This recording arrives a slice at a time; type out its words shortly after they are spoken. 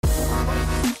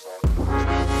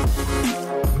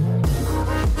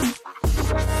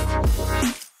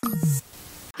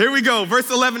Here we go.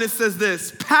 Verse 11, it says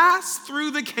this: pass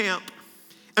through the camp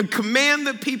and command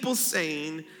the people,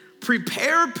 saying,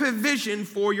 prepare provision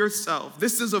for yourself.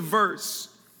 This is a verse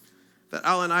that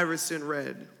Allen Iverson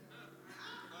read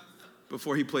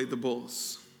before he played the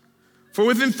Bulls. For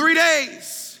within 3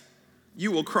 days,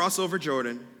 you will cross over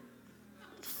Jordan.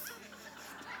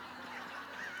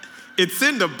 It's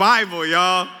in the Bible,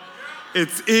 y'all.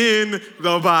 It's in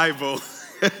the Bible.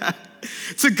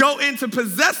 To go in to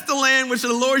possess the land which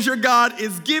the Lord your God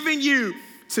is giving you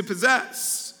to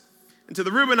possess. And to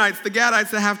the Reubenites, the Gadites,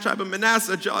 the half-tribe of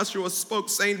Manasseh, Joshua spoke,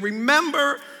 saying,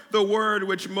 remember the word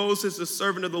which Moses, the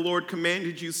servant of the Lord,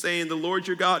 commanded you, saying, the Lord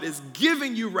your God is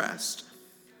giving you rest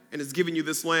and is giving you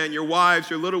this land. Your wives,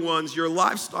 your little ones, your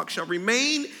livestock shall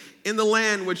remain in the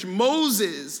land which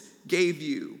Moses gave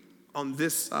you on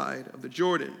this side of the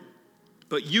Jordan.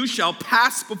 But you shall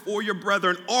pass before your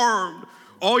brethren armed,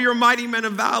 all your mighty men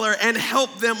of valor, and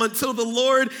help them until the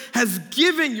Lord has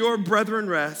given your brethren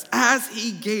rest, as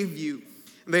he gave you.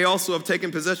 And they also have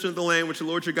taken possession of the land which the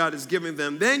Lord your God is giving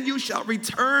them. Then you shall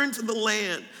return to the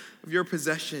land of your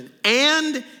possession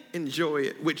and enjoy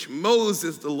it, which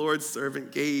Moses, the Lord's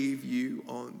servant, gave you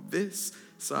on this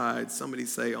side. Somebody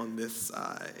say, on this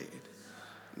side.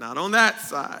 Not on that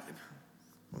side.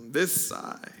 On this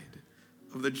side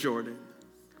of the Jordan,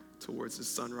 towards the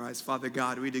sunrise. Father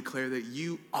God, we declare that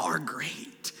you are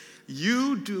great.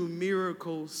 You do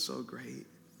miracles so great.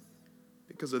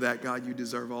 Because of that, God, you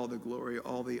deserve all the glory,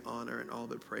 all the honor, and all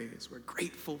the praise. We're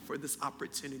grateful for this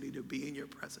opportunity to be in your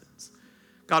presence.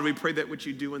 God, we pray that what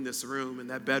you do in this room, in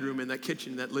that bedroom, in that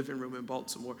kitchen, in that living room in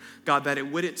Baltimore, God, that it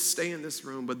wouldn't stay in this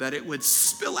room, but that it would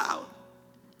spill out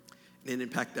and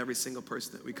impact every single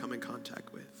person that we come in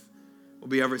contact with. We'll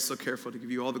be ever so careful to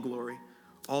give you all the glory,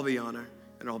 all the honor,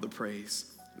 and all the praise.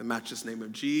 In the matchless name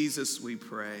of Jesus, we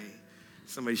pray.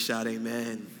 Somebody shout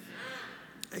amen.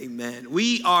 Amen.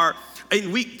 We are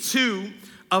in week 2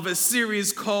 of a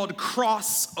series called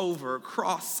Crossover.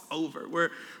 We're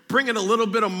bringing a little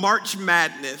bit of March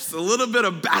Madness, a little bit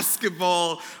of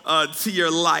basketball to your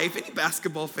life. Any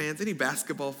basketball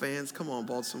fans? Come on,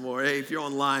 Baltimore. Hey, if you're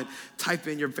online, type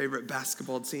in your favorite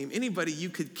basketball team. Anybody, you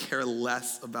could care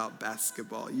less about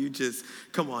basketball. You just,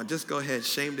 come on, just go ahead.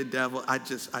 Shame the devil. I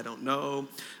don't know.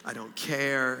 I don't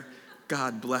care.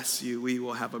 God bless you. We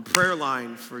will have a prayer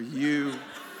line for you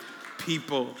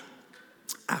people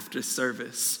after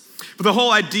service. But the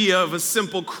whole idea of a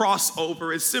simple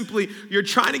crossover is simply you're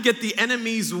trying to get the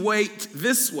enemy's weight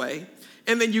this way,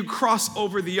 and then you cross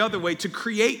over the other way to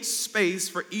create space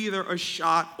for either a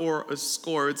shot or a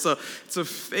score. It's a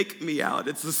fake me out.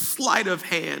 It's a sleight of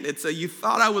hand. It's a you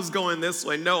thought I was going this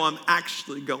way. No, I'm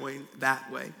actually going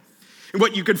that way. And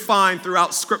what you could find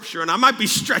throughout Scripture, and I might be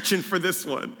stretching for this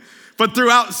one, but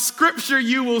throughout Scripture,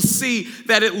 you will see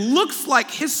that it looks like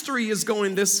history is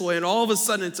going this way, and all of a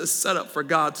sudden it's a setup for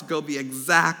God to go the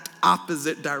exact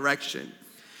opposite direction.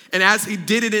 And as he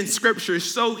did it in Scripture,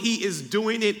 so he is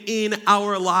doing it in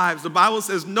our lives. The Bible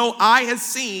says, no eye has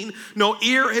seen, no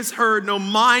ear has heard, no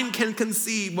mind can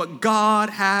conceive what God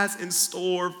has in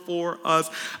store for us.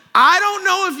 I don't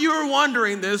know if you are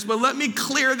wondering this, but let me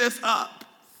clear this up.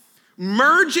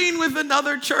 Merging with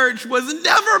another church was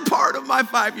never part of my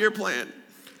 5-year plan,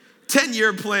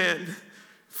 10-year plan,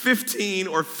 15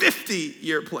 or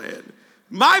 50-year plan.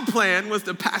 My plan was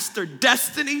to pastor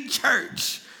Destiny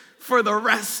Church for the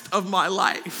rest of my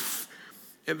life.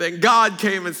 And then God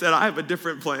came and said, I have a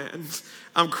different plan.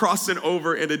 I'm crossing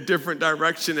over in a different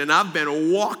direction. And I've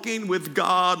been walking with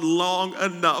God long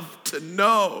enough to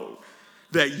know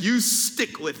that you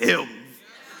stick with him.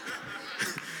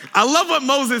 I love what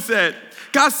Moses said.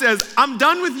 God says, I'm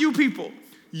done with you people.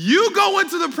 You go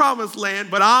into the promised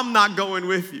land, but I'm not going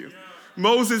with you.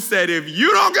 Moses said, if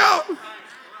you don't go,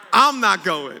 I'm not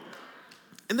going.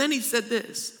 And then he said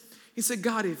this. He said,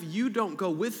 God, if you don't go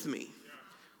with me,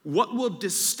 what will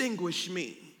distinguish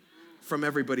me from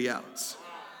everybody else?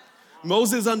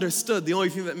 Moses understood the only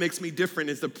thing that makes me different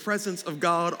is the presence of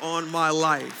God on my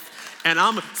life. And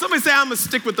somebody say, I'm going to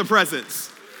stick with the presence.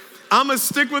 I'm going to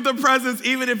stick with the presence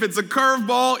even if it's a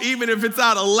curveball, even if it's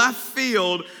out of left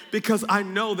field, because I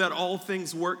know that all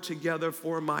things work together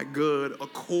for my good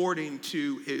according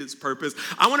to his purpose.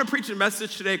 I want to preach a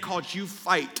message today called You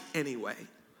Fight Anyway.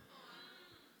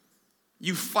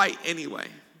 You fight anyway.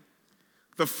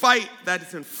 The fight that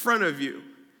is in front of you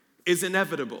is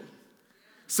inevitable.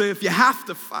 So if you have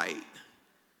to fight,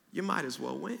 you might as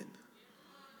well win.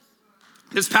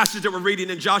 This passage that we're reading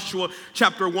in Joshua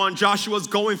chapter 1, Joshua's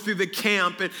going through the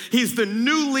camp and he's the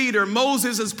new leader.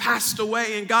 Moses has passed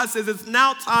away and God says it's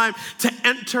now time to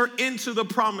enter into the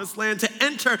promised land, to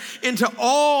enter into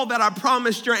all that I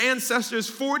promised your ancestors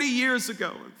 40 years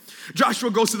ago.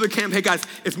 Joshua goes to the camp. Hey guys,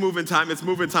 it's moving time.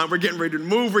 We're getting ready to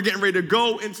move. We're getting ready to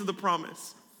go into the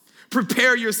promise.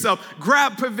 Prepare yourself,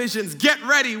 grab provisions, get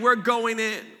ready. We're going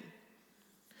in.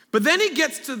 But then he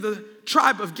gets to the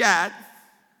tribe of Gad,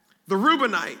 the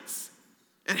Reubenites,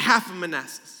 and half of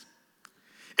Manasseh.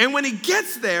 And when he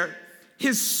gets there,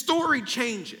 his story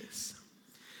changes.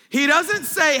 He doesn't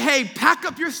say, hey, pack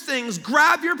up your things,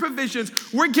 grab your provisions,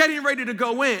 we're getting ready to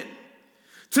go in.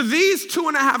 To these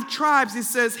 2.5 tribes, he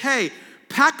says, hey,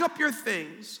 pack up your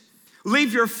things,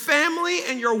 leave your family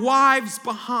and your wives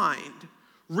behind.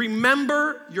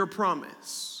 Remember your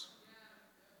promise.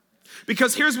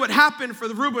 Because here's what happened for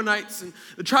the Reubenites and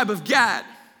the tribe of Gad.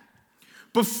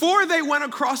 Before they went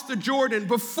across the Jordan,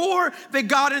 before they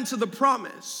got into the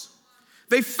promise,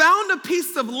 they found a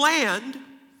piece of land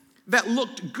that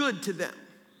looked good to them.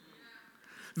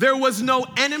 There was no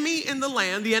enemy in the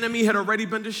land. The enemy had already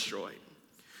been destroyed.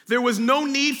 There was no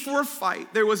need for a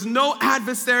fight. There was no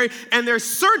adversary, and there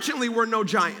certainly were no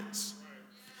giants.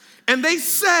 And they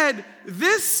said,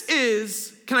 this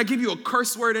is, can I give you a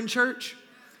curse word in church?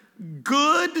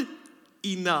 Good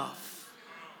enough.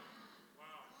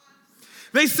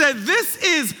 They said, this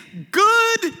is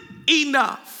good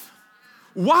enough.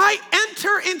 Why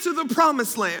enter into the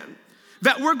promised land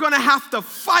that we're gonna have to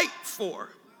fight for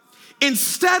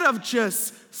instead of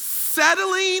just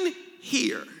settling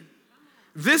here?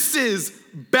 This is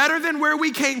better than where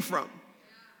we came from.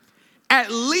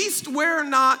 At least we're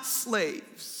not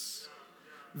slaves.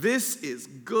 This is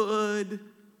good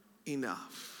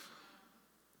enough.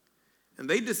 And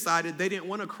they decided they didn't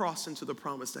want to cross into the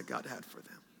promise that God had for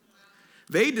them.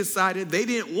 They decided they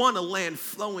didn't want a land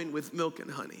flowing with milk and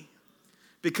honey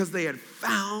because they had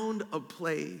found a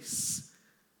place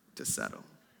to settle.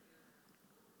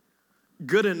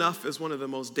 Good enough is one of the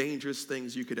most dangerous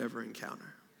things you could ever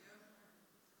encounter.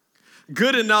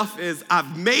 Good enough is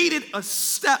I've made it a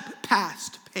step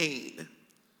past pain.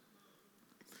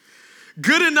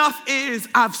 Good enough is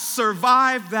I've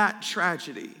survived that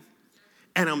tragedy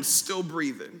and I'm still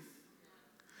breathing.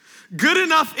 Good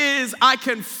enough is I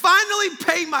can finally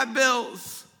pay my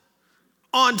bills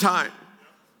on time.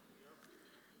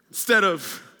 Instead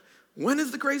of, when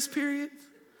is the grace period?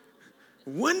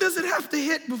 When does it have to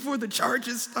hit before the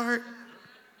charges start?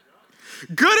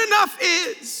 Good enough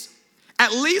is,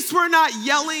 at least we're not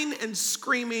yelling and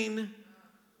screaming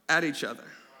at each other.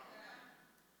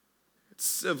 It's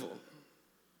civil.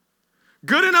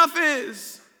 Good enough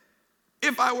is,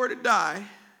 if I were to die,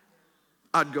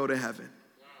 I'd go to heaven.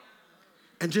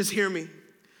 And just hear me,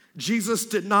 Jesus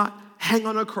did not hang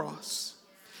on a cross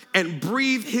and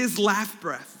breathe his last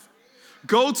breath,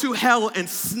 go to hell and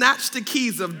snatch the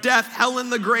keys of death, hell,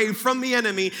 and the grave from the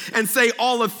enemy and say,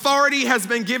 all authority has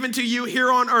been given to you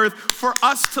here on earth for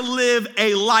us to live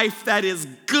a life that is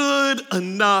good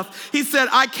enough. He said,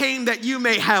 I came that you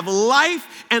may have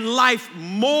life and life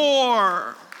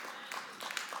more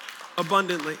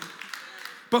abundantly.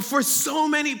 But for so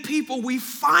many people, we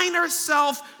find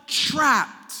ourselves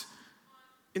trapped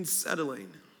in settling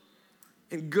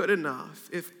in good enough.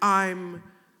 If I'm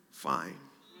fine.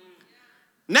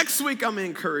 Next week, I'm gonna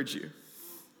encourage you.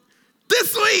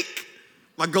 This week,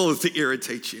 my goal is to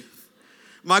irritate you.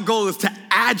 My goal is to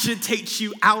agitate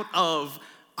you out of,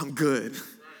 I'm good.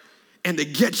 And to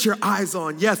get your eyes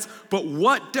on, yes, but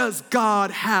what does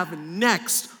God have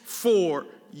next for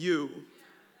you?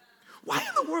 Why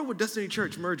in the world would Destiny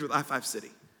Church merge with I-5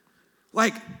 City?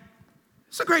 Like,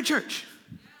 it's a great church.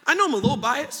 I know I'm a little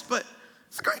biased, but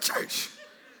it's a great church.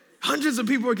 Hundreds of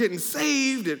people are getting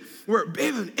saved, and we're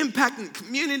having an impact in the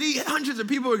community. Hundreds of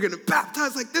people are getting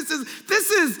baptized. Like, this is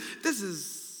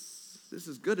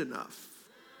good enough.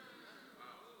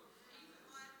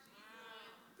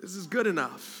 This is good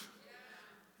enough.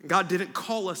 God didn't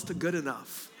call us to good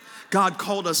enough. God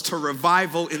called us to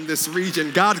revival in this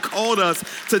region. God called us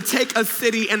to take a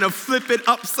city and to flip it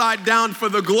upside down for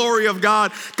the glory of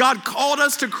God. God called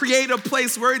us to create a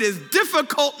place where it is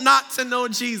difficult not to know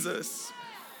Jesus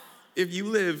if you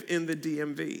live in the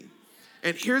DMV.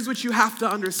 And here's what you have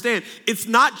to understand. It's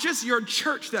not just your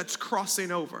church that's crossing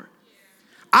over.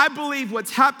 I believe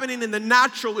what's happening in the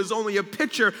natural is only a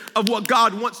picture of what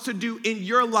God wants to do in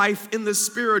your life in the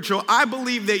spiritual. I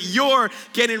believe that you're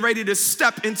getting ready to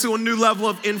step into a new level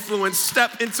of influence,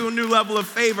 step into a new level of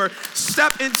favor,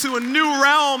 step into a new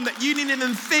realm that you didn't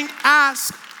even think,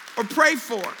 ask, or pray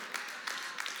for.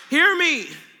 Hear me.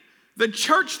 The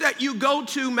church that you go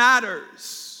to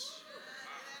matters.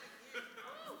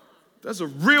 That's a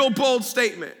real bold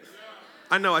statement.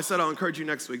 I know I said I'll encourage you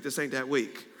next week. This ain't that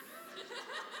week.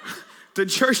 The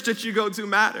church that you go to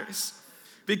matters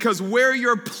because where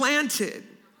you're planted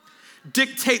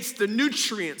dictates the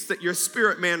nutrients that your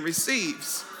spirit man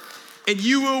receives. And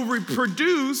you will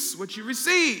reproduce what you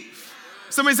receive.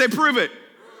 Somebody say, prove it.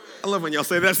 I love when y'all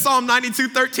say that. Psalm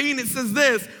 92:13, it says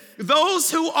this,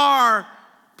 those who are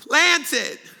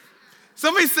planted.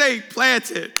 Somebody say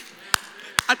planted.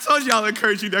 I told you I'll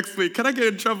encourage you next week. Can I get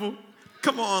in trouble?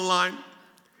 Come on online.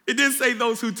 It didn't say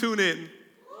those who tune in.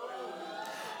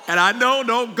 And I know,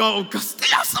 don't go, because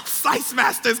they are some slice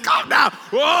masters. Calm down.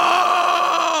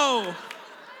 Whoa!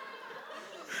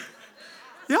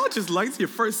 Y'all just like it's your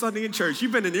first Sunday in church.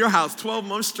 You've been in your house 12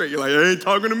 months straight. You're like, I ain't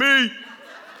talking to me.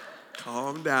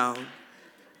 Calm down.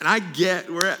 And I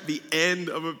get we're at the end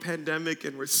of a pandemic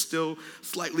and we're still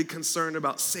slightly concerned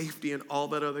about safety and all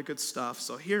that other good stuff.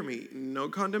 So hear me, no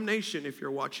condemnation if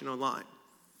you're watching online.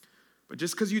 But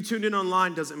just because you tuned in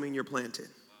online doesn't mean you're planted.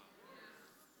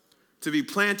 To be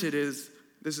planted is,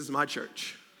 this is my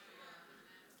church.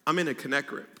 I'm in a connect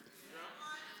group.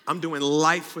 I'm doing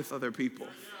life with other people.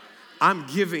 I'm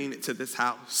giving to this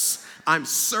house. I'm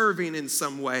serving in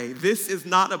some way. This is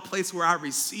not a place where I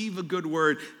receive a good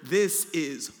word. This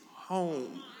is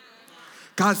home.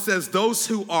 God says those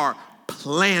who are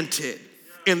planted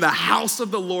in the house of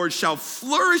the Lord shall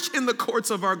flourish in the courts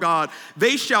of our God.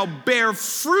 They shall bear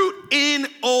fruit in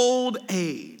old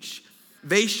age.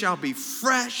 They shall be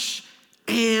fresh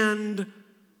and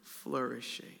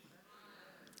flourishing.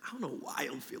 I don't know why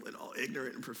I'm feeling all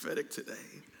ignorant and prophetic today.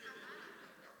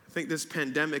 I think this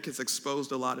pandemic has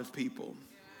exposed a lot of people.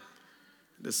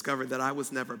 Discovered that I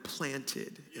was never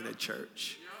planted in a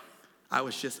church. I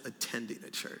was just attending a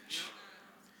church.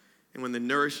 And when the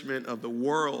nourishment of the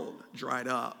world dried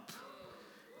up,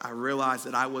 I realized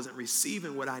that I wasn't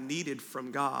receiving what I needed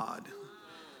from God.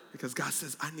 Because God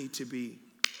says, I need to be.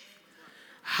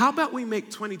 How about we make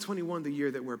 2021 the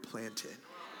year that we're planted?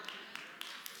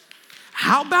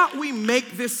 How about we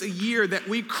make this a year that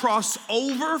we cross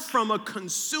over from a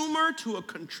consumer to a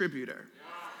contributor?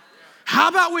 How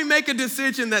about we make a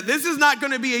decision that this is not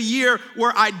going to be a year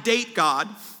where I date God,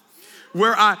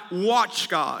 where I watch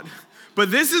God, but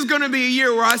this is going to be a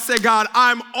year where I say, God,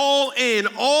 I'm all in.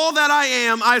 All that I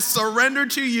am, I surrender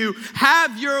to you.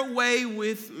 Have your way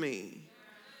with me.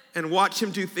 And watch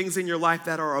him do things in your life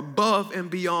that are above and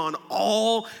beyond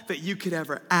all that you could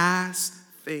ever ask,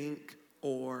 think,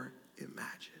 or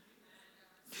imagine.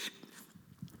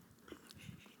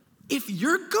 If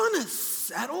you're gonna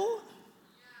settle,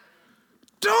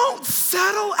 don't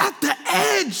settle at the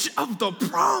edge of the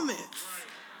promise.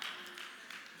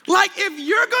 Like if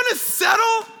you're gonna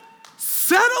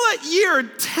settle at year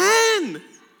 10,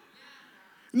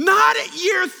 not at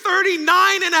year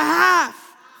 39 and a half,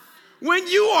 when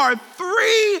you are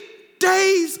 3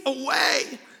 days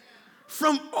away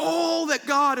from all that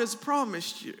God has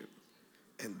promised you.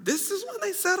 And this is when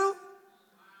they settle.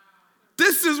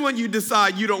 This is when you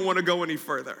decide you don't want to go any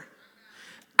further.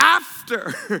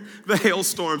 After the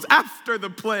hailstorms, after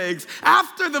the plagues,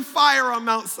 after the fire on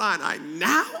Mount Sinai,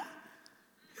 now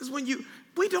is when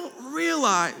we don't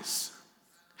realize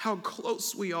how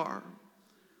close we are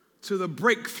to the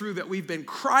breakthrough that we've been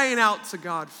crying out to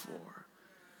God for.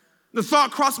 The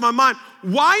thought crossed my mind,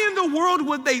 why in the world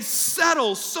would they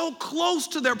settle so close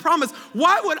to their promise?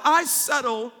 Why would I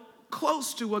settle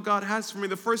close to what God has for me?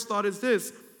 The first thought is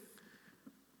this,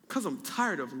 because I'm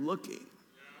tired of looking.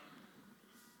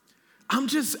 I'm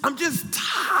just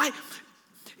tired.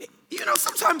 You know,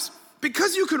 sometimes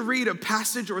because you can read a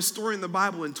passage or a story in the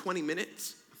Bible in 20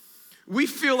 minutes, we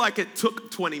feel like it took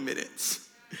 20 minutes.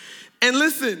 And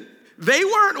listen, they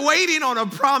weren't waiting on a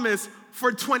promise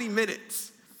for 20 minutes.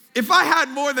 If I had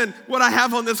more than what I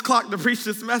have on this clock to preach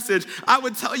this message, I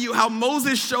would tell you how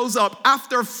Moses shows up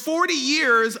after 40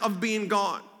 years of being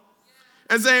gone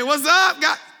and saying, what's up,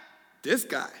 guy? This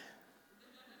guy,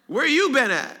 where you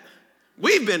been at?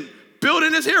 We've been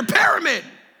building this here pyramid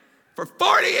for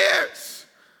 40 years.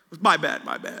 My bad.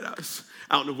 I was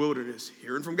out in the wilderness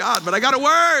hearing from God, but I got a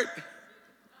word.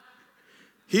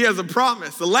 He has a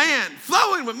promise, a land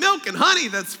flowing with milk and honey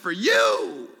that's for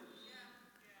you.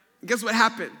 And guess what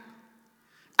happened?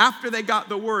 After they got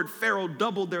the word, Pharaoh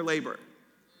doubled their labor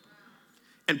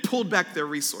and pulled back their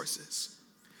resources.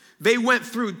 They went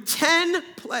through 10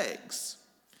 plagues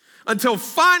until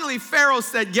finally Pharaoh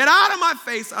said, get out of my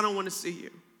face, I don't want to see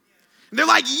you. And they're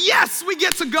like, yes, we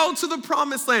get to go to the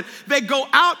promised land. They go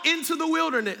out into the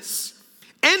wilderness,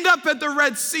 end up at the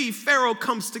Red Sea. Pharaoh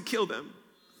comes to kill them.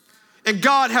 And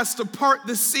God has to part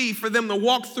the sea for them to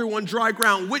walk through on dry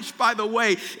ground, which, by the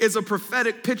way, is a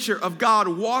prophetic picture of God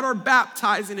water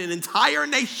baptizing an entire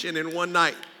nation in one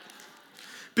night.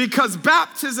 Because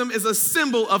baptism is a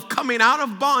symbol of coming out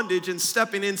of bondage and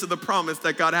stepping into the promise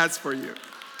that God has for you.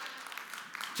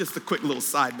 Just a quick little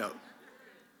side note.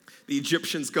 The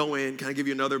Egyptians go in. Can I give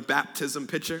you another baptism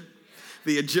picture?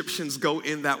 The Egyptians go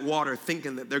in that water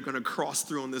thinking that they're going to cross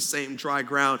through on the same dry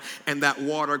ground, and that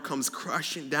water comes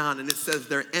crushing down, and it says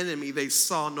their enemy they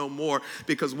saw no more,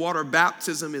 because water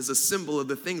baptism is a symbol of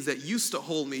the things that used to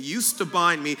hold me, used to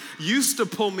bind me, used to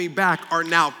pull me back are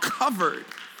now covered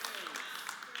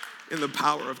in the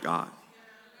power of God.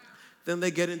 Then they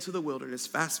get into the wilderness,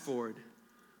 fast forward,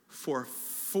 for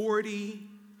 40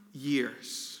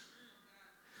 years.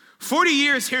 40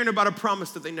 years hearing about a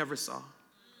promise that they never saw.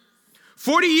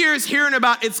 40 years hearing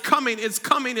about it's coming, it's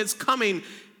coming, it's coming,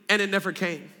 and it never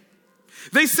came.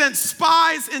 They sent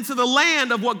spies into the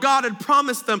land of what God had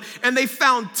promised them, and they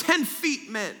found 10-feet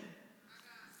men,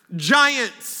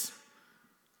 giants,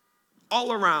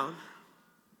 all around.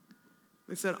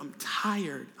 They said, I'm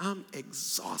tired, I'm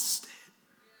exhausted.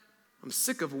 I'm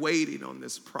sick of waiting on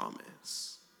this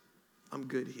promise. I'm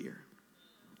good here.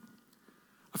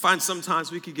 I find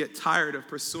sometimes we could get tired of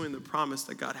pursuing the promise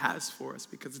that God has for us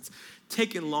because it's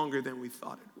taken longer than we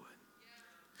thought it would.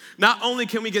 Not only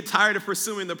can we get tired of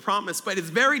pursuing the promise, but it's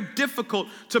very difficult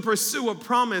to pursue a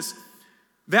promise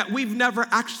that we've never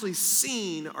actually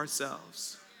seen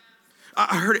ourselves.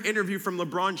 I heard an interview from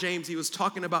LeBron James. He was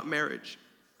talking about marriage.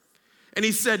 And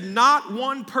he said, not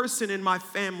one person in my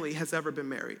family has ever been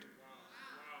married.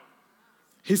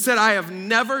 He said, I have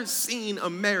never seen a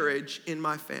marriage in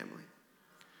my family.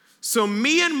 So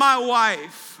me and my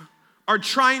wife are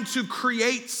trying to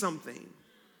create something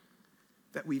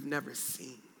that we've never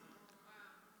seen.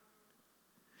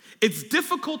 It's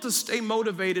difficult to stay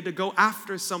motivated to go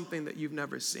after something that you've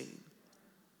never seen.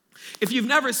 If you've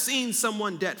never seen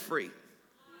someone debt-free,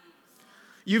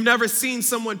 you've never seen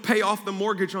someone pay off the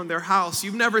mortgage on their house,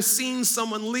 you've never seen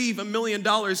someone leave $1 million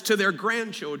to their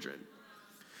grandchildren,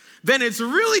 then it's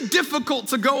really difficult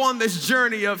to go on this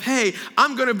journey of, hey,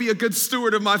 I'm going to be a good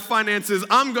steward of my finances.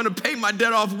 I'm going to pay my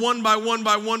debt off one by one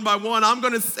by one by one. I'm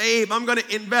going to save. I'm going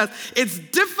to invest. It's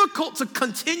difficult to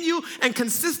continue and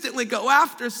consistently go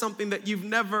after something that you've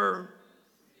never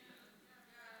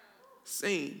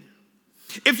seen.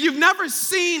 If you've never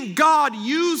seen God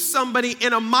use somebody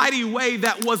in a mighty way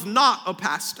that was not a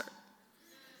pastor,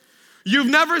 you've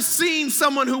never seen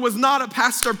someone who was not a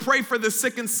pastor pray for the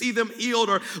sick and see them healed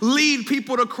or lead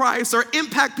people to Christ or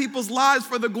impact people's lives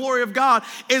for the glory of God,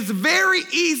 it's very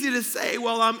easy to say,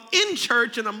 well, I'm in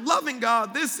church and I'm loving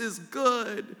God. This is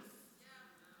good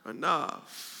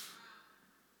enough.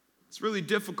 It's really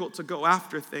difficult to go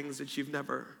after things that you've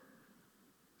never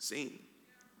seen.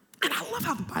 And I love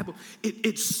how the Bible,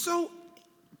 it's so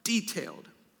detailed.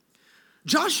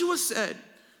 Joshua said,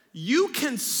 you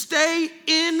can stay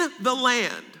in the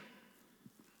land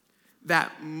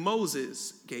that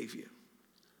Moses gave you.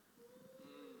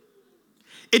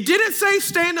 It didn't say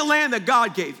stay in the land that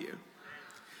God gave you.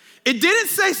 It didn't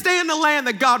say stay in the land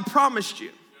that God promised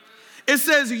you. It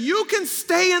says you can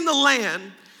stay in the land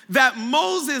that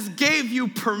Moses gave you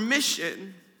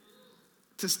permission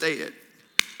to stay in.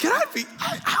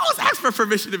 I always ask for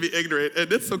permission to be ignorant,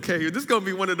 and it's okay. This is going to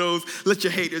be one of those let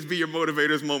your haters be your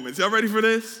motivators moments. Y'all ready for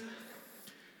this?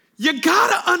 You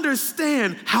got to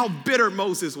understand how bitter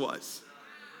Moses was.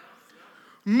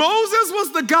 Moses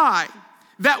was the guy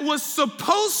that was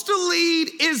supposed to lead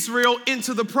Israel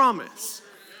into the promise.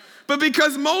 But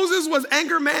because Moses was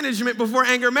anger management before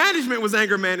anger management was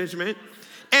anger management,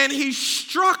 and he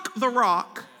struck the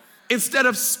rock instead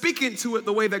of speaking to it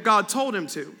the way that God told him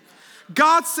to,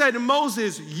 God said to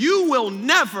Moses, you will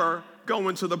never go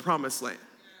into the promised land.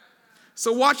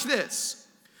 So watch this.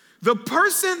 The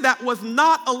person that was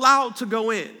not allowed to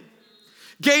go in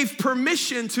gave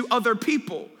permission to other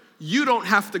people. You don't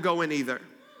have to go in either.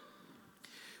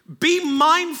 Be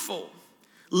mindful,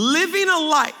 living a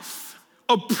life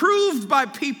approved by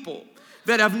people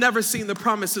that have never seen the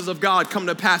promises of God come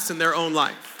to pass in their own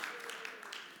life.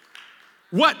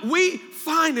 What we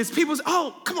find is people say,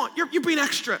 oh, come on, you're being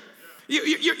extra.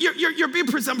 You're being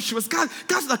presumptuous. God's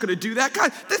not going to do that.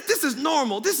 God, this is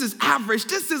normal. This is average.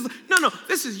 This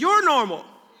is your normal.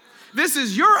 This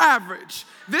is your average.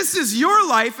 This is your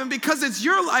life, and because it's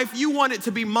your life, you want it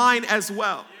to be mine as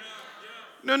well.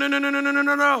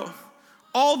 No.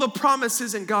 All the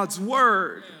promises in God's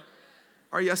word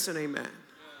are yes and amen.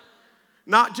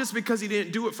 Not just because he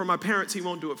didn't do it for my parents, he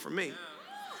won't do it for me.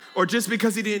 Or just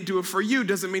because he didn't do it for you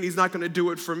doesn't mean he's not going to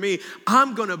do it for me.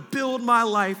 I'm going to build my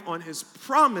life on his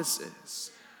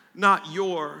promises, not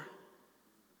your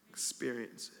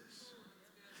experiences.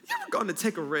 You ever gone to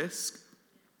take a risk?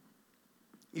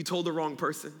 You told the wrong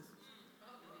person.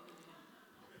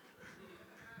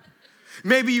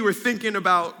 Maybe you were thinking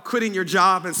about quitting your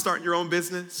job and starting your own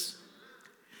business.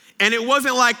 And it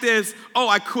wasn't like this, oh,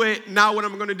 I quit, now what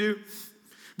am I going to do?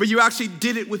 But you actually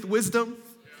did it with wisdom.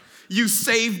 You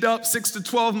saved up 6 to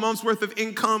 12 months worth of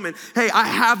income, and hey, I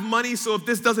have money, so if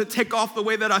this doesn't take off the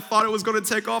way that I thought it was going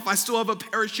to take off, I still have a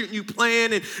parachute. And you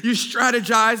plan and you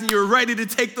strategize and you're ready to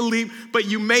take the leap, but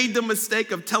you made the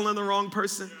mistake of telling the wrong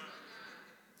person.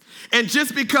 And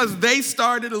just because they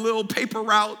started a little paper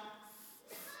route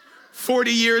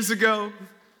 40 years ago,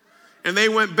 and they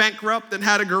went bankrupt and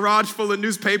had a garage full of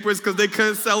newspapers because they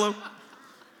couldn't sell them,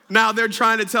 now they're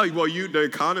trying to tell you, well, the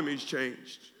economy's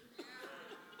changed.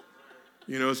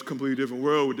 It's a completely different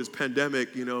world with this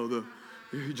pandemic. You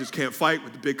just can't fight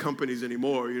with the big companies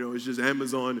anymore. It's just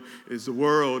Amazon is the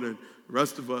world, and the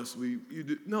rest of us,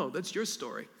 no, that's your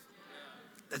story.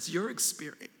 That's your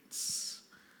experience.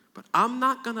 But I'm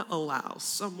not going to allow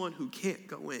someone who can't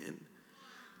go in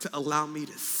to allow me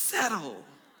to settle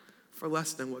for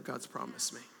less than what God's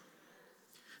promised me.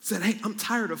 Said, hey, I'm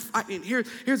tired of fighting.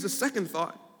 Here's the second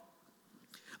thought.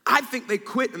 I think they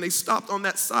quit and they stopped on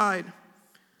that side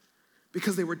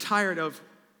because they were tired of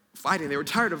fighting. They were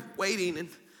tired of waiting, and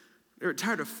they were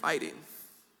tired of fighting.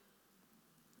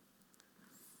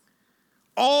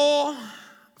 All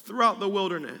throughout the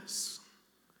wilderness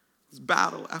was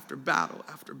battle after battle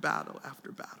after battle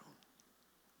after battle.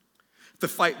 To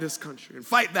fight this country and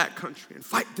fight that country and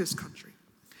fight this country.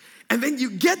 And then you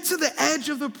get to the edge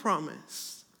of the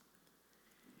promise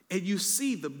and you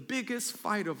see the biggest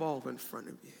fight of all in front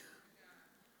of you.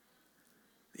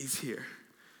 He's here.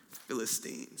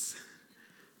 Philistines,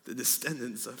 the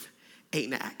descendants of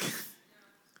Anak,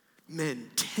 men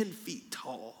 10 feet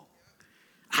tall.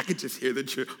 I could just hear the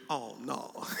cheer. Oh,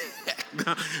 no.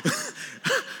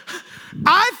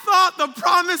 I thought the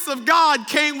promise of God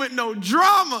came with no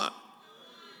drama.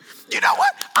 You know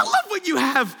what? I love when you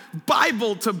have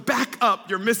Bible to back up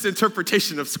your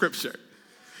misinterpretation of Scripture.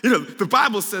 The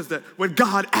Bible says that when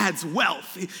God adds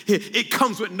wealth, it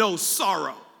comes with no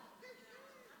sorrow.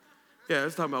 Yeah,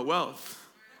 it's talking about wealth.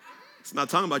 It's not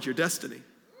talking about your destiny.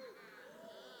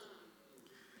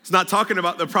 It's not talking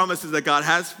about the promises that God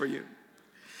has for you.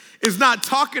 It's not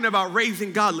talking about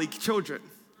raising godly children.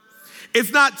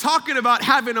 It's not talking about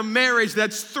having a marriage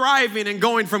that's thriving and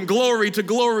going from glory to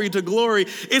glory to glory.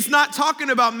 It's not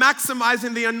talking about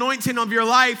maximizing the anointing of your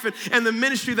life and the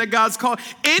ministry that God's called.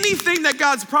 Anything that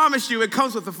God's promised you, it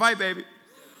comes with a fight, baby.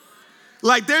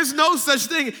 Like, there's no such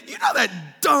thing. You know that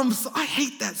dumb song? I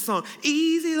hate that song.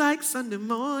 Easy like Sunday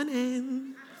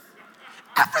morning.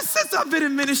 Ever since I've been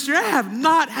in ministry, I have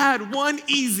not had one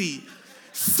easy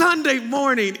Sunday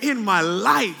morning in my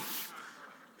life.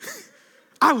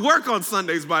 I work on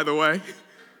Sundays, by the way,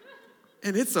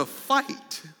 and it's a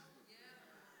fight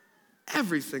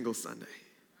every single Sunday.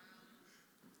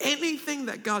 Anything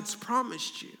that God's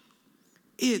promised you,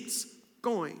 it's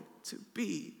going to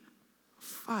be a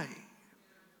fight.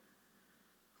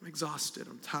 I'm exhausted.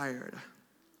 I'm tired.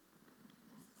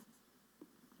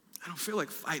 I don't feel like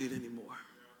fighting anymore.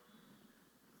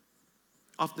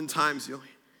 Oftentimes you'll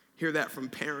hear that from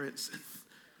parents. I'm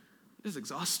just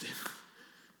exhausted.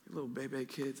 Your little baby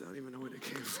kids, I don't even know where they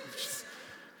came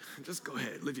from. Just go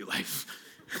ahead, live your life.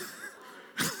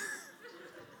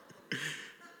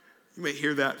 You may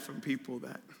hear that from people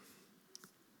that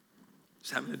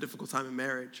just having a difficult time in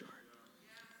marriage, or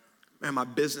man, my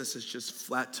business is just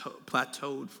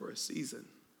plateaued for a season.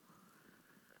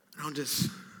 And I'm just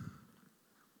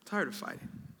tired of fighting.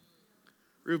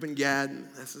 Reuben,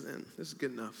 Gad, this is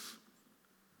good enough.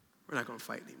 We're not going to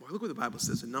fight anymore. Look what the Bible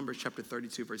says in Numbers chapter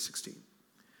 32, verse 16.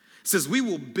 It says, we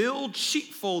will build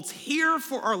sheepfolds here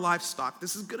for our livestock.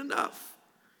 This is good enough.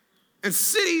 And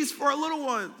cities for our little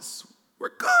ones.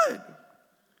 We're good.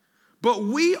 But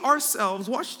we ourselves,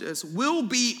 watch this, will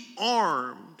be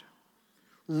armed,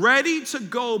 ready to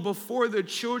go before the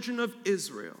children of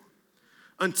Israel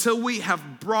until we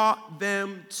have brought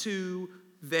them to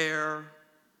their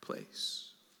place.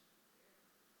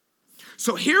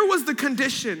 So here was the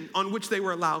condition on which they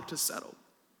were allowed to settle.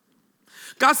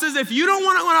 God says, if you don't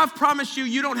want what I've promised you,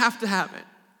 you don't have to have it.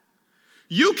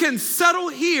 You can settle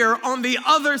here on the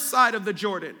other side of the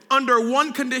Jordan under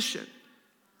one condition.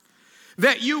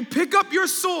 That you pick up your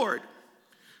sword,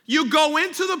 you go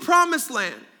into the promised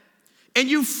land, and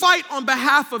you fight on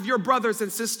behalf of your brothers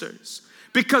and sisters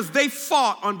because they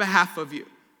fought on behalf of you.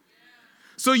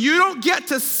 So you don't get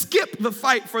to skip the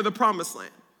fight for the promised land.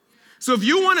 So if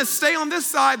you want to stay on this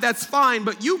side, that's fine,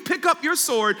 but you pick up your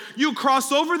sword, you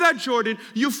cross over that Jordan,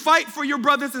 you fight for your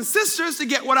brothers and sisters to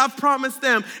get what I've promised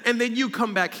them, and then you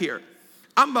come back here.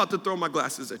 I'm about to throw my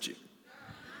glasses at you.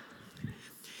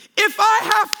 If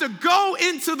I have to go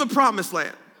into the promised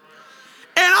land,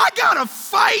 and I gotta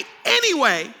fight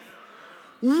anyway,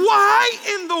 why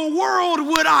in the world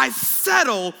would I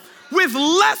settle with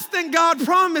less than God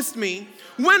promised me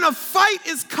when a fight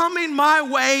is coming my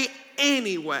way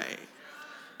anyway?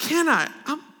 Can I?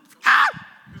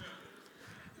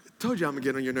 Told you I'm gonna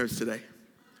get on your nerves today.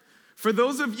 For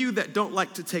those of you that don't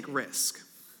like to take risk,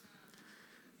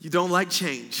 you don't like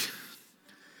change.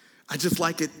 I just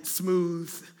like it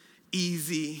smooth,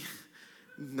 easy,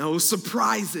 no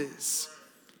surprises.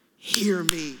 Hear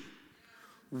me.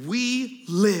 We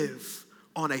live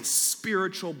on a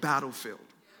spiritual battlefield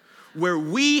where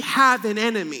we have an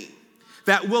enemy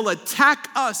that will attack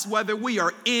us whether we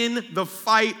are in the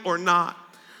fight or not.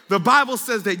 The Bible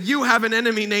says that you have an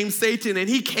enemy named Satan, and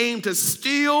he came to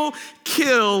steal,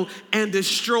 kill, and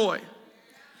destroy.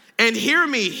 And hear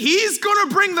me, he's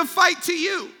gonna bring the fight to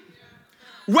you,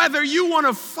 whether you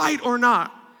wanna fight or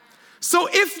not. So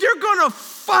if you're gonna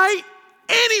fight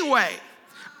anyway,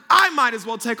 I might as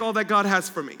well take all that God has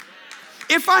for me.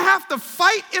 If I have to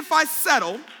fight if I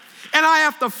settle, and I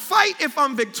have to fight if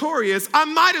I'm victorious, I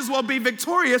might as well be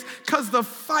victorious because the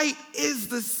fight is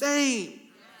the same.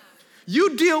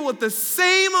 You deal with the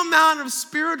same amount of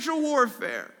spiritual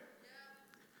warfare,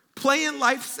 playing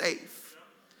life safe,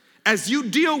 as you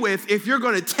deal with if you're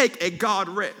going to take a God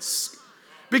risk.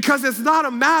 Because it's not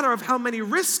a matter of how many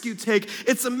risks you take.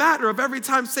 It's a matter of every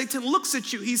time Satan looks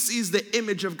at you, he sees the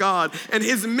image of God. And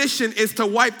his mission is to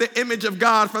wipe the image of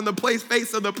God from the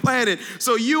face of the planet.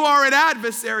 So you are an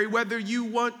adversary whether you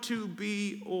want to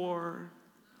be or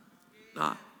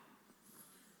not.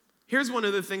 Here's one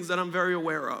of the things that I'm very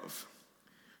aware of.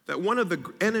 That one of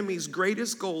the enemy's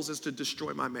greatest goals is to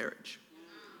destroy my marriage.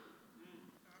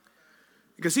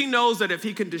 Because he knows that if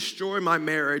he can destroy my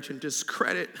marriage and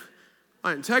discredit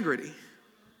my integrity,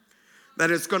 that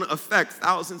it's going to affect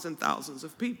thousands and thousands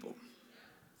of people.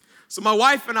 So my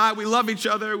wife and I, we love each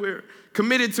other. We're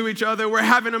committed to each other. We're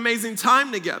having an amazing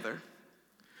time together.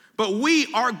 But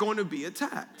we are going to be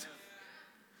attacked.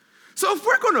 So if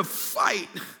we're going to fight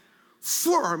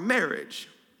for our marriage,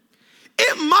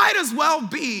 it might as well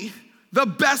be the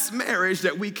best marriage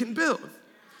that we can build,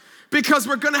 because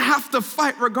we're going to have to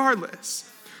fight regardless.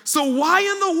 So why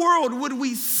in the world would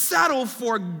we settle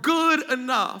for good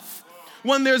enough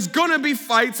when there's gonna be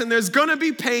fights and there's gonna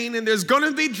be pain and there's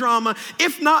gonna be drama,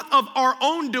 if not of our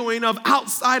own doing, of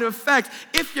outside effects?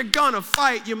 If you're gonna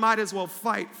fight, you might as well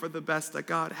fight for the best that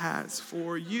God has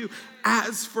for you.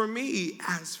 As for me,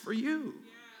 as for you.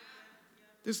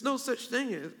 There's no such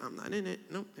thing as, I'm not in it.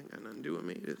 Nope, ain't got nothing to do with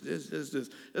me.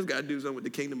 Just got to do something with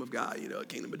the kingdom of God. You know,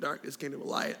 kingdom of darkness, kingdom of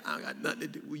light. I got nothing to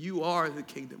do. Well, you are the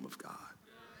kingdom of God.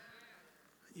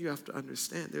 You have to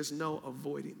understand there's no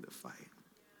avoiding the fight.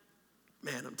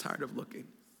 Man, I'm tired of looking.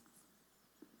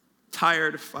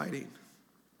 Tired of fighting.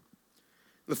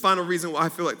 The final reason why I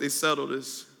feel like they settled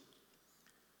is,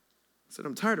 I said,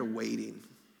 I'm tired of waiting.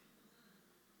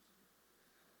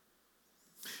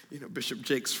 You know, Bishop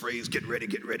Jake's phrase, get ready,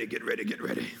 get ready, get ready, get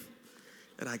ready.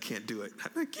 And I can't do it.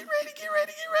 I'm like, get ready, get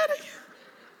ready, get ready.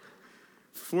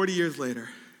 40 years later,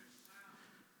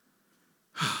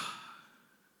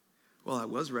 well, I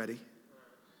was ready.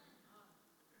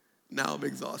 Now I'm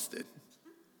exhausted.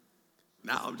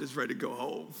 Now I'm just ready to go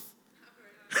home.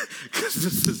 Because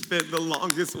this has been the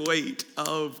longest wait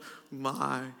of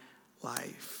my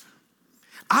life.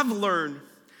 I've learned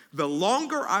the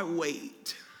longer I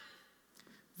wait,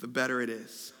 the better it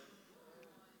is.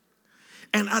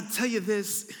 And I'll tell you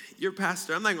this, your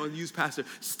pastor, I'm not going to use Pastor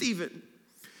Stephen,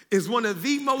 is one of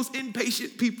the most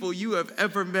impatient people you have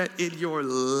ever met in your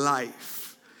life.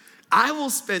 I will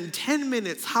spend 10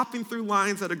 minutes hopping through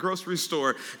lines at a grocery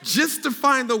store just to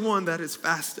find the one that is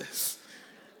fastest.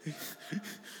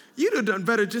 You'd have done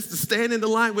better just to stand in the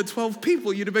line with 12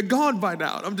 people. You'd have been gone by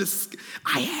now.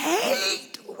 I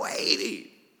hate waiting.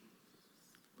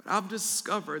 But I've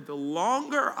discovered the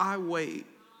longer I wait,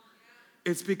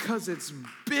 it's because it's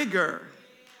bigger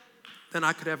than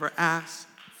I could ever ask,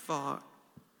 thought,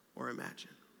 or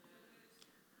imagine.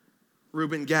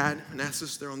 Reuben, Gad,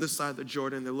 Manasseh, they're on this side of the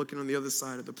Jordan. They're looking on the other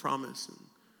side of the promise. And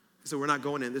they said, we're not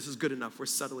going in. This is good enough. We're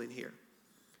settling here.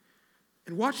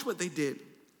 And watch what they did.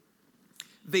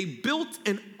 They built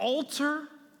an altar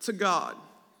to God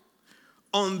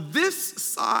on this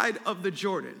side of the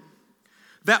Jordan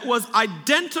that was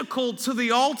identical to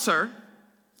the altar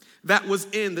that was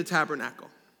in the tabernacle.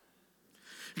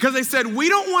 Because they said, we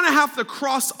don't want to have to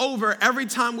cross over every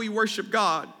time we worship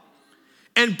God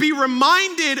and be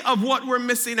reminded of what we're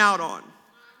missing out on.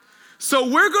 So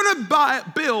we're going to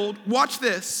build, watch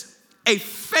this, a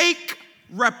fake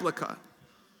replica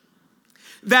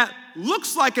that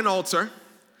looks like an altar,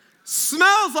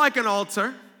 smells like an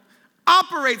altar,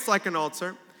 operates like an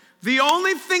altar. The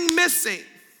only thing missing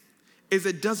is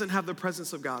it doesn't have the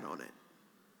presence of God on it.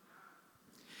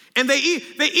 And they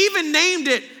even named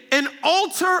it an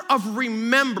altar of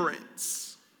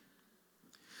remembrance.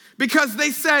 Because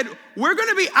they said, we're going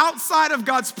to be outside of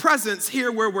God's presence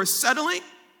here where we're settling.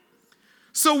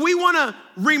 So we want to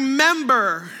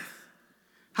remember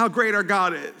how great our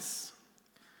God is,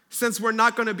 since we're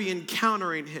not going to be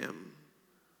encountering him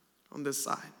on this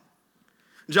side.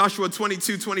 Joshua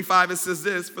 22:25, it says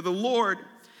this, for the Lord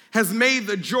has made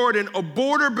the Jordan a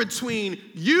border between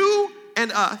you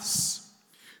and us.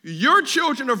 Your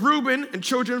children of Reuben and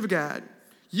children of Gad,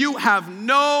 you have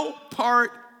no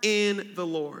part in the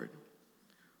Lord.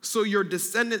 So your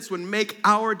descendants would make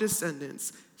our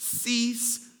descendants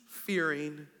cease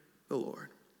fearing the Lord.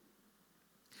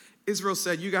 Israel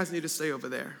said, you guys need to stay over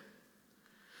there.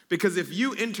 Because if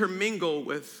you intermingle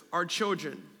with our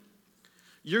children,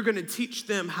 you're going to teach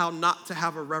them how not to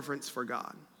have a reverence for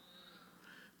God.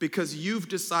 Because you've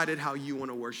decided how you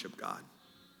want to worship God.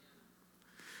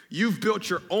 You've built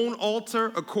your own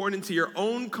altar according to your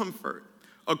own comfort,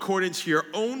 according to your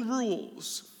own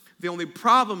rules. The only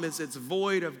problem is it's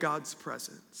void of God's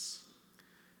presence.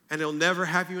 And it'll never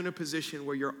have you in a position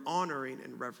where you're honoring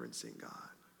and reverencing God.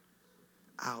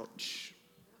 Ouch.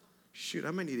 Shoot,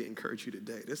 I might need to encourage you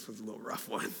today. This was a little rough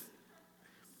one.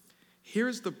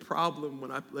 Here's the problem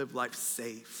when I live life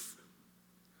safe.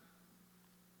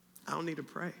 I don't need to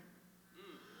pray.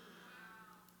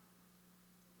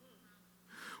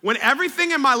 When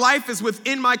everything in my life is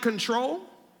within my control,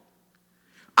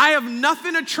 I have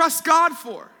nothing to trust God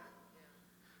for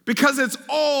because it's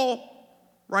all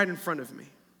right in front of me.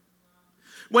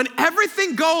 When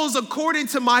everything goes according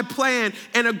to my plan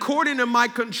and according to my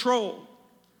control,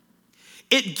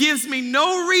 it gives me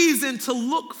no reason to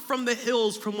look from the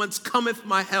hills from whence cometh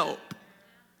my help,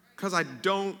 because I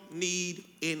don't need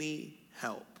any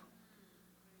help.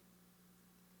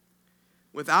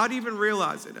 Without even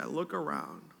realizing it, I look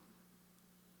around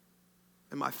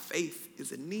and my faith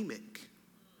is anemic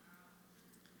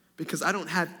because I don't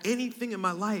have anything in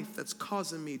my life that's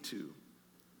causing me to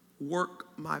work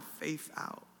my faith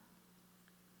out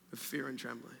with fear and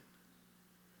trembling.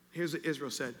 Here's what Israel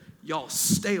said, y'all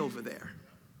stay over there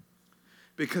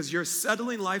because your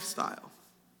settling lifestyle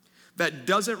that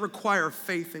doesn't require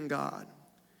faith in God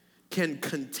can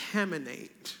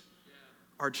contaminate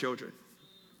our children.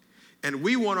 And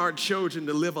we want our children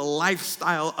to live a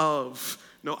lifestyle of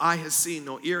no eye has seen,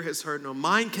 no ear has heard, no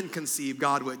mind can conceive,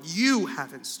 God, what you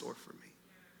have in store for me.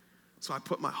 So I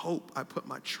put my hope, I put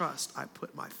my trust, I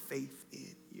put my faith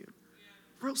in you.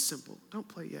 Real simple. Don't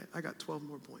play yet. I got 12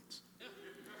 more points.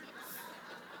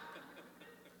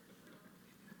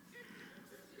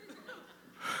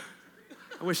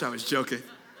 I wish I was joking.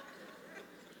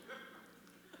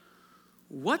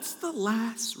 What's the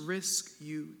last risk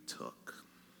you took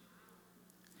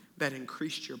that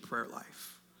increased your prayer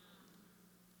life?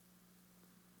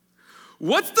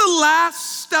 What's the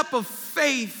last step of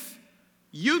faith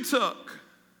you took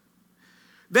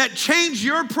that changed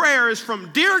your prayers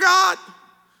from dear God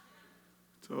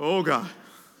to oh God?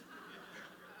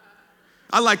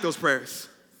 I like those prayers.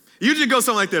 Usually go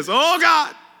something like this. Oh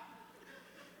God,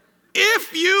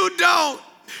 if you don't,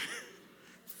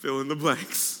 fill in the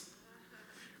blanks.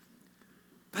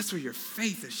 That's where your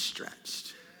faith is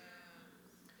stretched.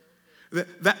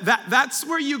 That's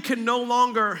where you can no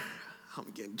longer,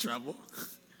 I'm getting in trouble,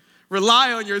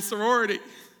 rely on your sorority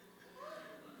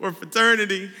or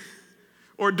fraternity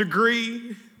or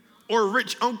degree or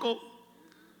rich uncle.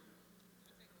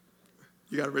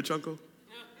 You got a rich uncle?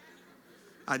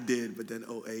 I did, but then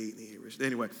 08, he ain't rich.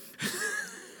 Anyway.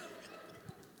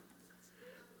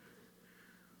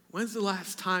 When's the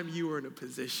last time you were in a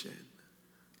position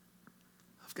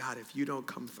of, God, if you don't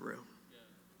come through,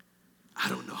 I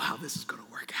don't know how this is going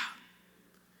to work out.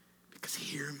 Because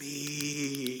hear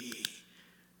me,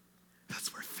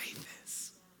 that's where faith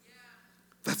is.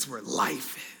 That's where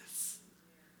life is.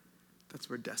 That's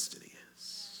where destiny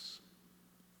is.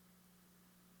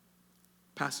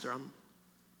 Pastor,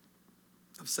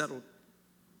 I've settled.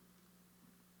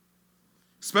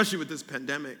 Especially with this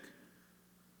pandemic.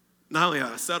 Not only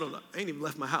have I settled, I ain't even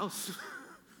left my house.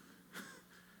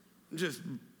 Just,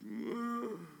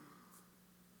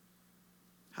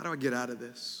 how do I get out of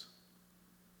this?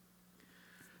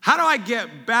 How do I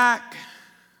get back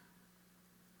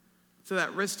to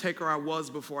that risk taker I was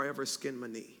before I ever skinned my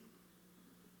knee,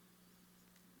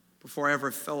 before I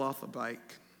ever fell off a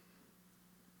bike,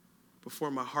 before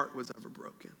my heart was ever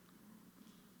broken.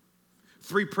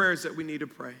 3 prayers that we need to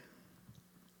pray.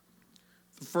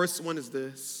 The first one is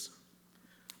this: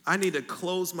 I need to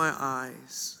close my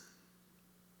eyes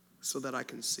so that I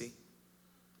can see.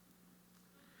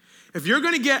 If you're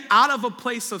going to get out of a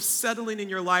place of settling in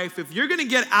your life, if you're going to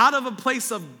get out of a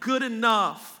place of good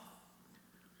enough,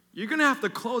 you're going to have to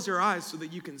close your eyes so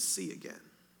that you can see again.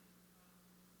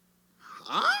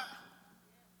 Huh?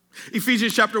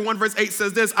 Ephesians chapter 1 verse 8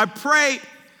 says this: I pray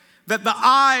that the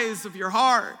eyes of your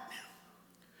heart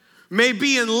may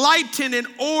be enlightened in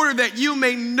order that you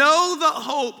may know the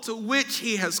hope to which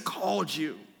he has called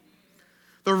you,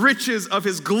 the riches of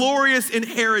his glorious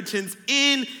inheritance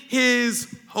in his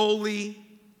holy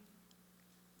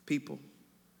people.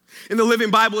 In the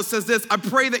Living Bible, it says this: I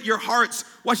pray that your hearts,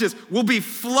 watch this, will be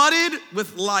flooded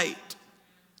with light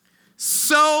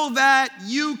so that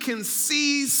you can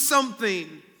see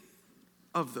something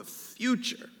of the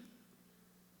future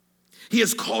he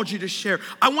has called you to share.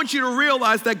 I want you to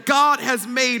realize that God has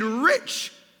made you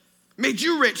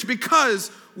rich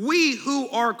because we who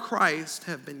are Christ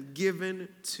have been given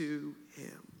to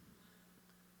him.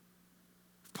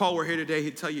 If Paul were here today,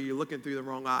 he'd tell you you're looking through the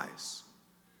wrong eyes.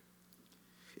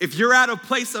 If you're at a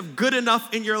place of good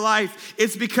enough in your life,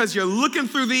 it's because you're looking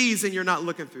through these and you're not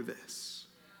looking through this.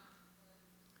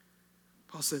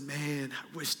 Paul said, man,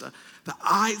 I wish the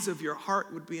eyes of your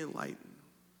heart would be enlightened,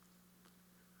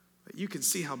 that you can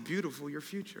see how beautiful your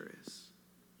future is,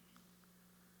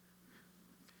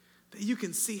 that you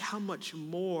can see how much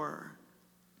more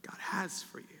God has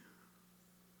for you,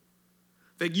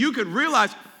 that you can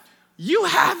realize you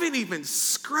haven't even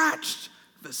scratched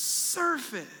the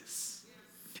surface.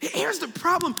 Here's the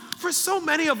problem for so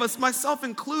many of us, myself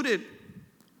included.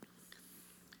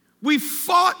 We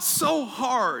fought so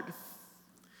hard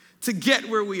to get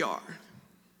where we are.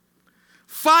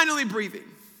 Finally breathing.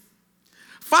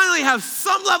 Finally have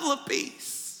some level of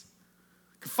peace.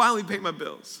 I can finally pay my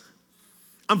bills.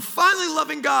 I'm finally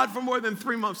loving God for more than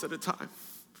 3 months at a time.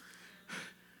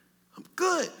 I'm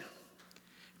good.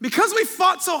 Because we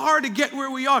fought so hard to get where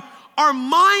we are, our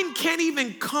mind can't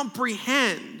even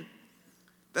comprehend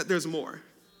that there's more.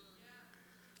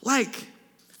 Like,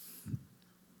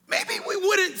 maybe we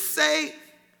wouldn't say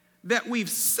that we've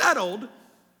settled.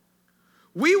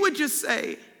 We would just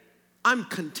say, I'm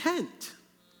content.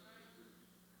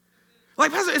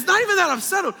 Like, Pastor, it's not even that I've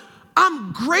settled.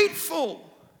 I'm grateful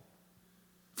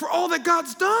for all that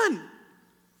God's done.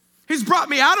 He's brought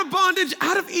me out of bondage,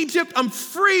 out of Egypt. I'm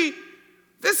free.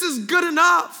 This is good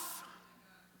enough.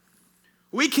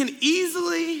 We can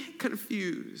easily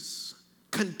confuse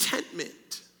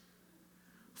contentment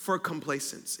for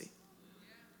complacency.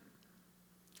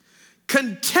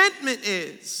 Contentment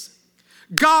is,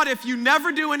 God, if you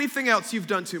never do anything else, you've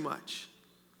done too much.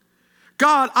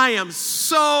 God, I am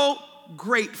so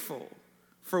grateful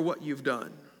for what you've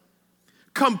done.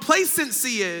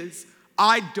 Complacency is,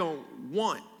 I don't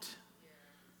want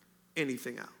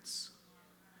anything else.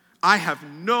 I have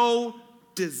no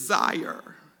desire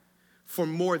for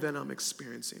more than I'm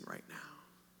experiencing right now.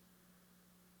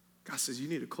 God says you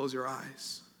need to close your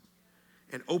eyes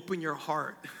and open your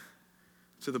heart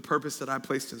to the purpose that I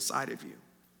placed inside of you,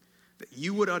 that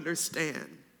you would understand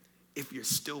if you're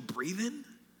still breathing,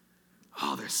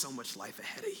 oh, there's so much life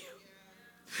ahead of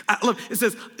you. Look, it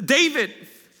says, David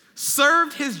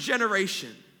served his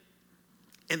generation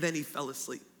and then he fell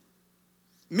asleep.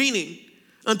 Meaning,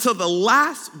 until the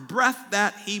last breath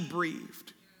that he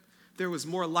breathed, there was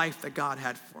more life that God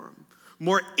had for him,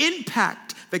 more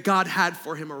impact that God had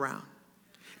for him around.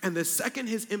 And the second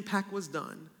his impact was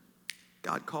done,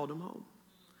 God called him home.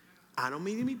 I don't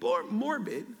mean to be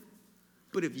morbid,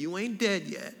 but if you ain't dead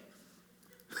yet,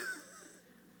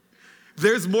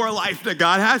 there's more life that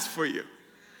God has for you.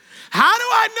 How do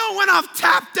I know when I've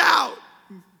tapped out?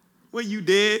 When you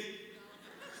did.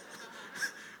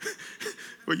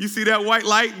 When you see that white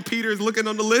light and Peter's looking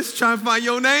on the list trying to find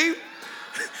your name,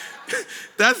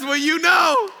 that's when you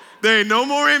know there ain't no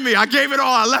more in me. I gave it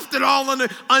all. I left it all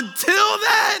until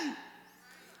then.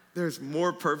 There's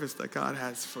more purpose that God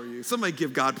has for you. Somebody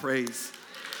give God praise.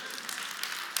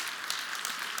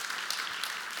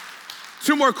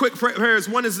 2 more quick prayers.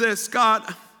 One is this: God,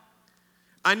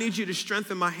 I need you to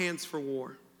strengthen my hands for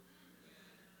war.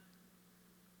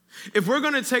 If we're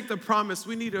going to take the promise,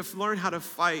 we need to learn how to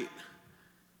fight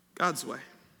God's way.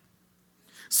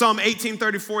 Psalm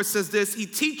 18:34 says this: He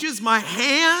teaches my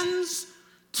hands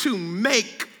to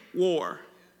make war.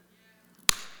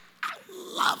 I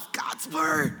love God's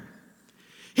word.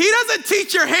 He doesn't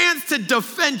teach your hands to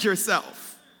defend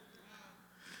yourself.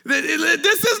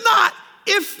 This is not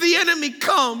if the enemy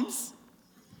comes,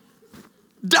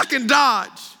 duck and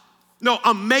dodge. No,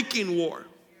 I'm making war.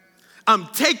 I'm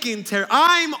taking terror.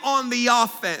 I'm on the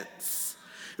offense.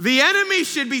 The enemy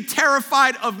should be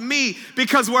terrified of me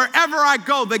because wherever I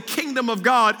go, the kingdom of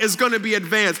God is going to be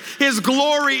advanced. His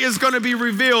glory is going to be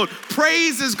revealed.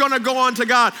 Praise is going to go on to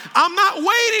God. I'm not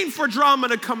waiting for drama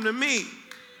to come to me.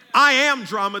 I am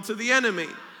drama to the enemy.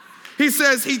 He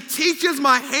says he teaches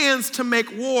my hands to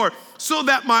make war so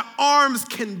that my arms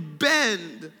can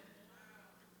bend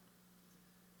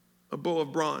a bow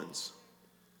of bronze.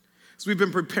 As we've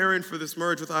been preparing for this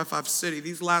merge with I-5 City,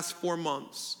 these last 4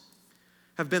 months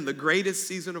have been the greatest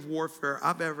season of warfare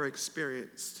I've ever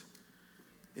experienced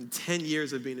in 10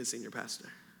 years of being a senior pastor.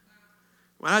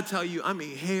 When I tell you, I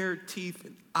mean hair, teeth,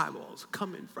 and eyeballs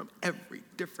coming from every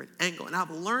different angle. And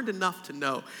I've learned enough to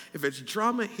know if it's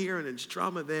drama here and it's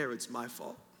drama there, it's my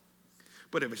fault.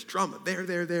 But if it's drama there,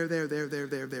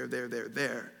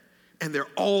 and they're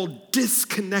all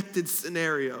disconnected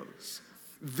scenarios,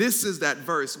 this is that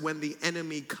verse when the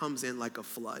enemy comes in like a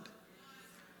flood,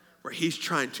 where he's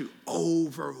trying to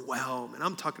overwhelm. And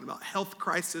I'm talking about health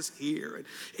crisis here and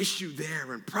issue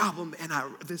there and problem. And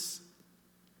this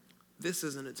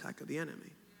is an attack of the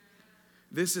enemy.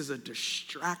 This is a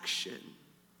distraction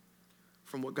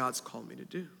from what God's called me to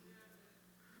do.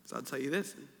 So I'll tell you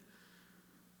this, in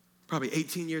probably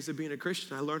 18 years of being a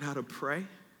Christian, I learned how to pray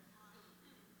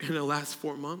in the last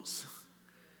 4 months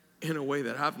in a way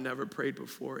that I've never prayed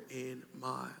before in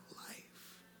my life.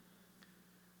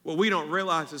 What we don't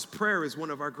realize is prayer is one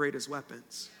of our greatest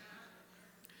weapons.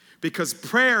 Because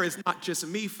prayer is not just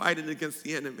me fighting against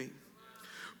the enemy.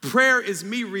 Prayer is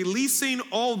me releasing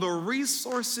all the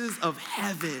resources of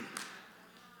heaven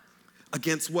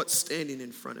against what's standing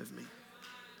in front of me.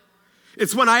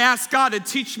 It's when I ask God to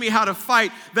teach me how to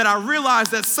fight that I realize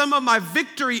that some of my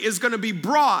victory is going to be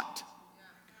brought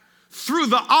through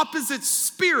the opposite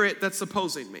spirit that's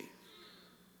opposing me.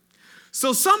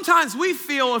 So sometimes we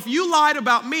feel if you lied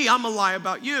about me, I'm going to lie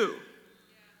about you.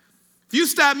 If you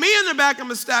stab me in the back, I'm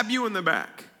going to stab you in the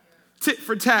back. Tit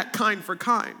for tat, kind for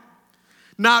kind.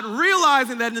 Not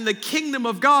realizing that in the kingdom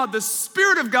of God, the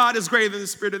Spirit of God is greater than the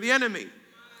spirit of the enemy.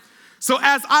 So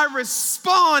as I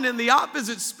respond in the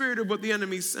opposite spirit of what the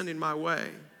enemy is sending my way,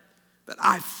 that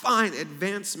I find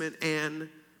advancement and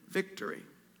victory.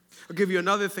 I'll give you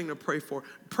another thing to pray for.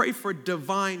 Pray for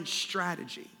divine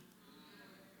strategy.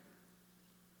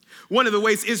 One of the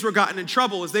ways Israel got in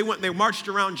trouble is they marched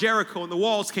around Jericho and the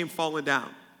walls came falling down.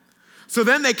 So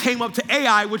then they came up to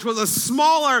Ai, which was a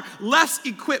smaller, less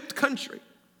equipped country.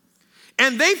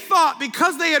 And they thought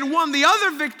because they had won the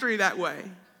other victory that way,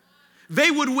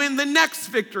 they would win the next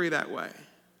victory that way.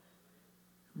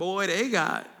 Boy, they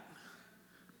got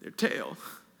their tail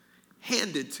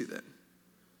handed to them.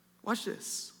 Watch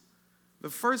this. The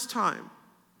first time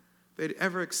they'd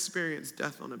ever experienced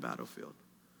death on a battlefield.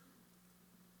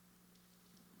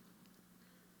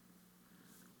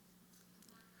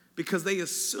 Because they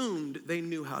assumed they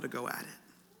knew how to go at it.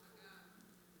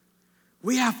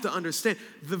 We have to understand,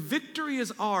 the victory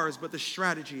is ours, but the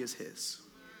strategy is his.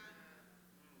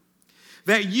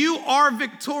 That you are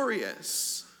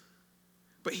victorious,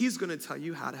 but he's going to tell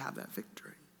you how to have that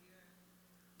victory.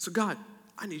 So God,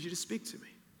 I need you to speak to me.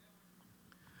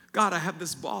 God, I have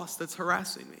this boss that's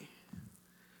harassing me,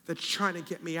 that's trying to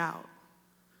get me out.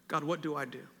 God, what do I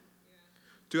do?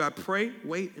 Do I pray,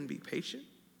 wait, and be patient?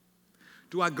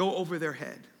 Do I go over their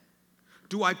head?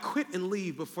 Do I quit and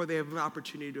leave before they have an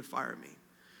opportunity to fire me?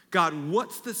 God,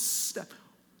 what's the step?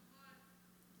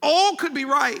 All could be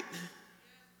right,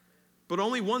 but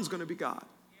only one's going to be God.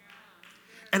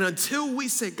 And until we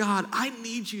say, God, I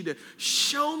need you to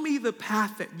show me the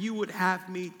path that you would have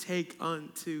me take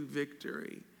unto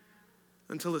victory.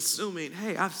 Until assuming,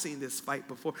 hey, I've seen this fight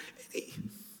before.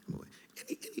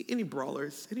 Any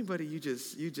brawlers? Anybody you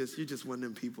just one of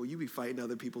them people. You be fighting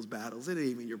other people's battles. It ain't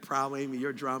even your problem, ain't even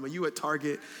your drama. You at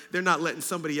Target, they're not letting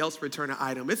somebody else return an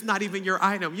item. It's not even your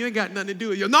item. You ain't got nothing to do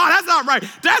with it. No, that's not right.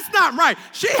 That's not right.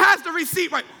 She has the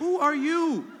receipt right. Who are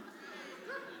you?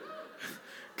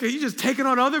 Okay, you just taking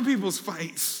on other people's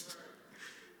fights.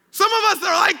 Some of us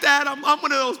are like that. I'm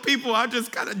one of those people. I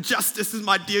just kind of, justice is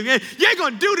my deal. You ain't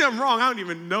going to do them wrong. I don't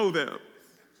even know them.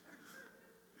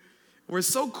 We're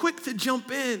so quick to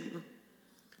jump in.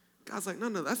 God's like, no,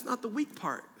 that's not the weak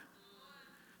part.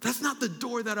 That's not the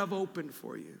door that I've opened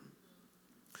for you.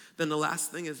 Then the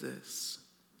last thing is this.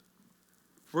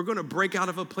 If we're going to break out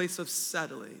of a place of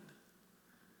settling,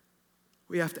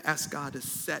 we have to ask God to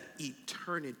set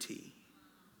eternity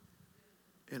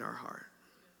in our heart.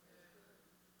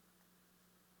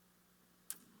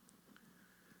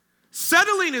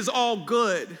 Settling is all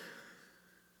good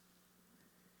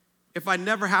if I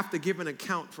never have to give an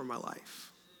account for my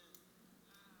life.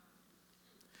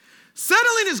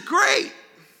 Settling is great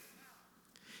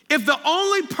if the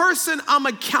only person I'm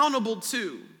accountable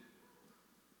to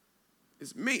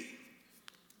is me.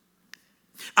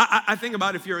 I think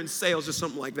about if you're in sales or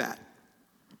something like that,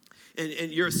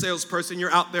 and you're a salesperson,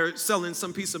 you're out there selling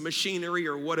some piece of machinery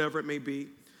or whatever it may be.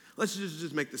 Let's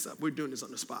just make this up. We're doing this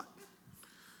on the spot.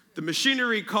 The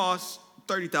machinery costs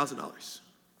 $30,000.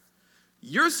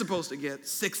 You're supposed to get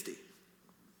 60.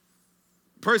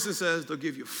 Person says they'll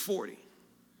give you 40.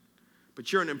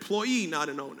 But you're an employee, not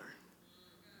an owner.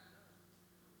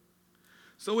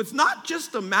 So it's not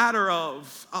just a matter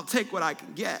of I'll take what I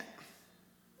can get.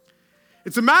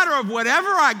 It's a matter of whatever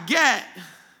I get,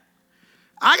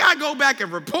 I got to go back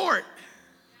and report.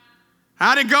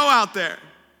 How'd it go out there?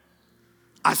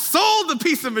 I sold the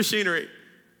piece of machinery.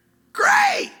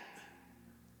 Great.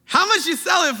 How much you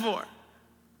sell it for?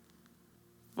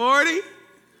 40?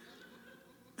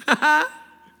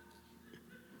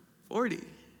 40.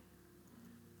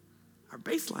 Our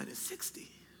baseline is 60.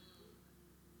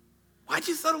 Why'd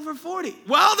you settle for 40?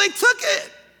 Well, they took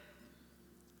it.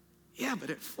 Yeah, but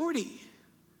at 40,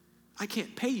 I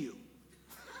can't pay you.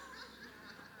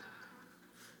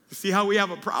 You see how we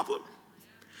have a problem?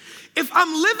 If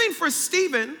I'm living for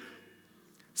Stephen,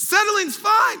 settling's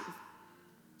fine.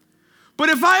 But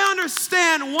if I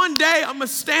understand one day I'm going to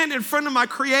stand in front of my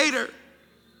Creator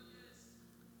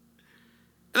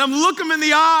and I'm looking him in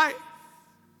the eye,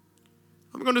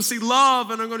 I'm going to see love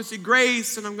and I'm going to see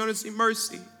grace and I'm going to see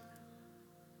mercy.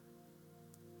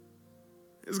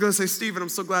 He's going to say, Stephen, I'm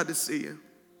so glad to see you.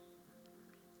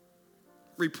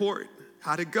 Report.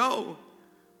 How'd it go?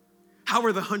 How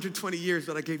were the 120 years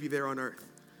that I gave you there on earth?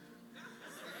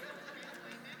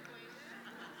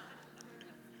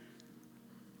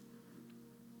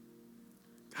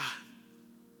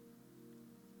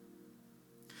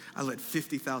 I led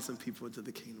 50,000 people into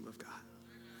the kingdom of God.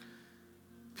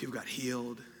 People got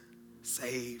healed,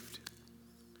 saved.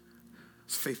 I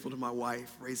was faithful to my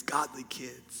wife, raised godly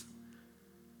kids.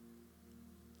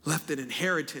 Left an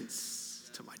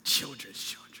inheritance to my children's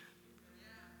children.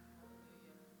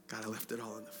 God, I left it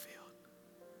all in the field.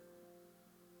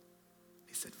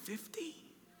 He said, 50?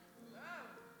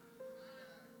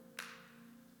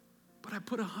 But I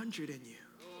put 100 in you.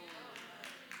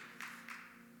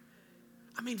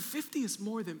 I mean, 50 is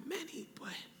more than many,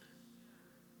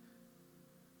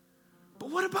 but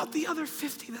what about the other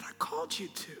 50 that I called you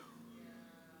to?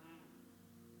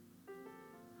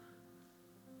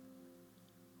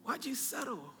 Why'd you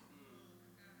settle?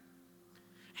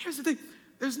 Here's the thing.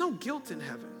 There's no guilt in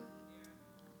heaven.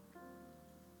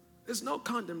 There's no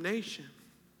condemnation.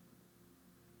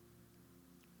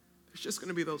 There's just going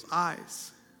to be those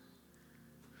eyes.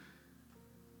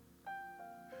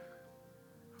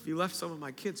 If you left some of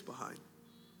my kids behind,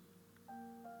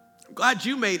 I'm glad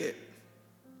you made it.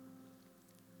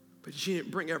 But you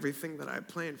didn't bring everything that I had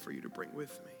planned for you to bring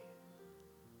with me.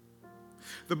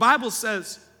 The Bible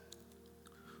says,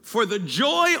 for the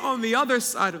joy on the other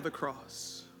side of the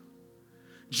cross,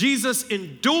 Jesus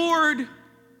endured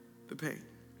the pain.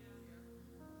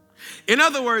 In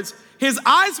other words, his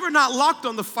eyes were not locked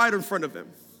on the fight in front of him.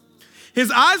 His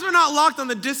eyes were not locked on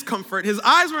the discomfort. His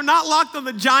eyes were not locked on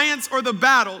the giants or the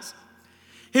battles.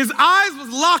 His eyes was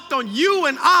locked on you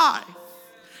and I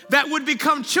that would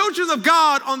become children of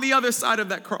God on the other side of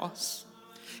that cross.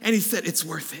 And he said, it's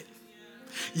worth it.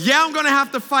 Yeah, I'm going to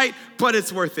have to fight, but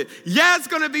it's worth it. Yeah, it's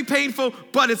going to be painful,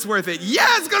 but it's worth it.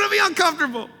 Yeah, it's going to be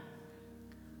uncomfortable,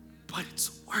 but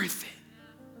it's worth it.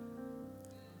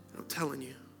 I'm telling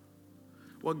you,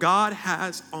 what God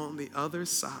has on the other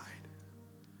side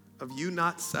of you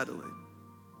not settling,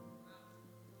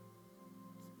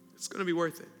 it's going to be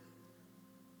worth it.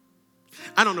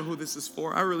 I don't know who this is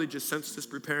for. I really just sensed this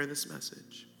preparing this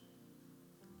message.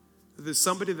 There's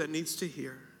somebody that needs to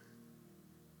hear,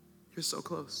 you're so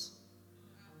close.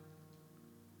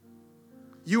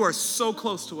 You are so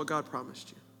close to what God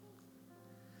promised you.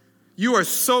 You are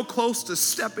so close to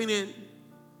stepping in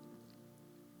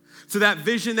to that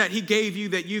vision that he gave you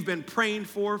that you've been praying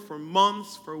for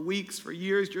months, for weeks, for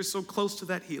years. You're so close to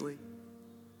that healing.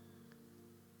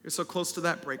 You're so close to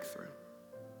that breakthrough.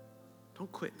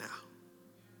 Don't quit now.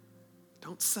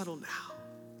 Don't settle now.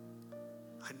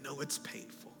 I know it's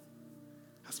painful.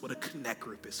 That's what a connect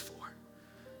group is for.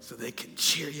 So they can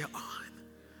cheer you on,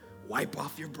 wipe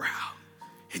off your brow,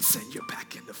 and send you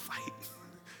back in the fight.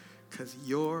 Because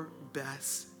your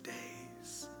best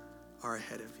days are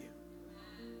ahead of you.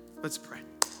 Let's pray.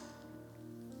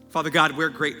 Father God, we're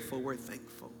grateful, we're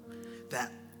thankful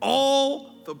that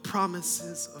all the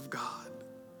promises of God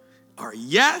are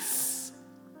yes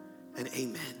and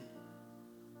amen.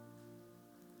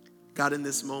 God, in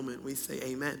this moment, we say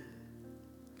amen.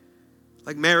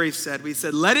 Like Mary said, we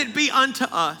said, let it be unto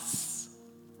us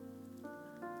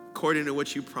according to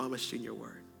what you promised in your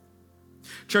word.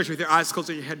 Church, with your eyes closed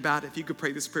and your head bowed, if you could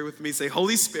pray this prayer with me, say,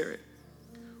 Holy Spirit,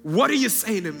 what are you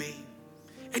saying to me?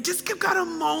 And just give God a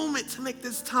moment to make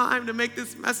this time, to make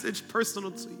this message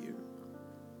personal to you.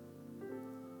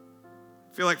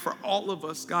 I feel like for all of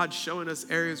us, God's showing us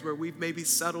areas where we've maybe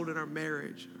settled in our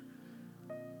marriage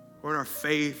or in our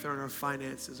faith or in our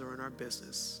finances or in our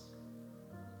business.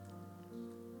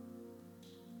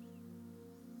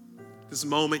 This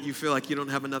moment you feel like you don't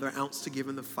have another ounce to give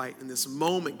in the fight. In this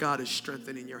moment, God is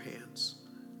strengthening your hands.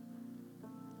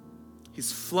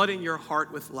 He's flooding your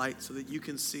heart with light so that you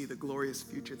can see the glorious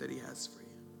future that he has for you.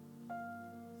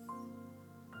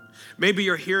 Maybe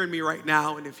you're hearing me right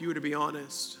now, and if you were to be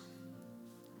honest,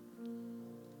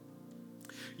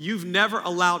 you've never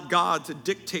allowed God to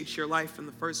dictate your life in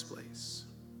the first place.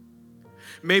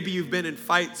 Maybe you've been in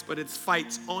fights, but it's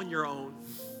fights on your own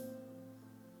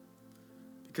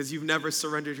because you've never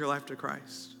surrendered your life to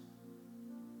Christ.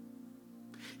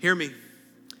 Hear me.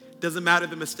 It doesn't matter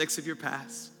the mistakes of your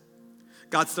past.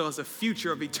 God still has a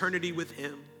future of eternity with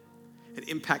him and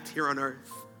impact here on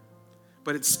earth.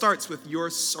 But it starts with your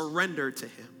surrender to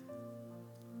him.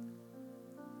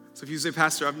 So if you say,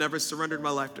 Pastor, I've never surrendered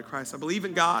my life to Christ. I believe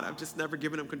in God. I've just never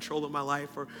given him control of my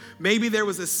life. Or maybe there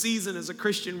was a season as a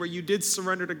Christian where you did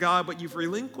surrender to God, but you've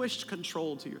relinquished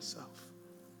control to yourself.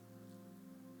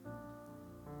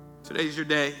 Today's your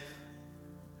day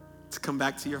to come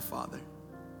back to your Father.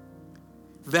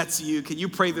 If that's you, can you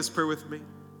pray this prayer with me?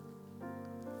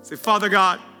 Say, Father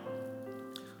God,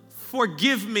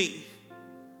 forgive me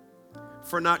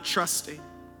for not trusting.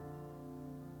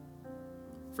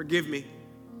 Forgive me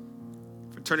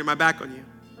for turning my back on you.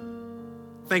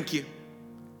 Thank you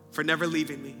for never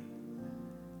leaving me,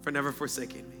 for never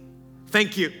forsaking me.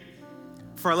 Thank you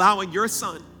for allowing your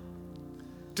son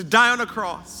to die on a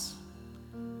cross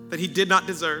that he did not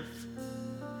deserve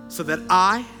so that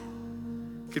I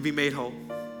could be made whole.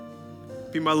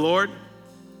 Be my Lord,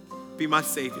 be my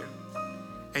Savior,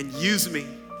 and use me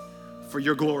for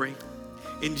your glory.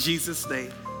 In Jesus'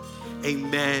 name,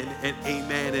 amen and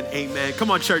amen and amen.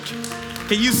 Come on, church.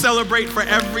 Can you celebrate for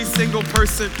every single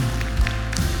person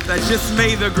that just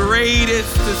made the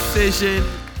greatest decision?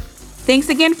 Thanks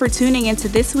again for tuning into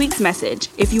this week's message.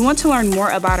 If you want to learn more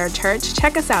about our church,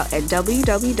 check us out at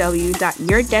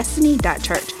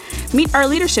www.yourdestiny.church. Meet our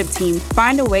leadership team,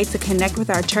 find a way to connect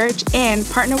with our church, and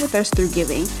partner with us through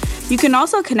giving. You can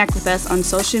also connect with us on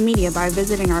social media by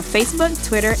visiting our Facebook,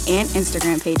 Twitter, and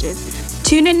Instagram pages.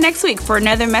 Tune in next week for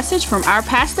another message from our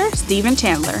pastor, Stephen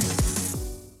Chandler.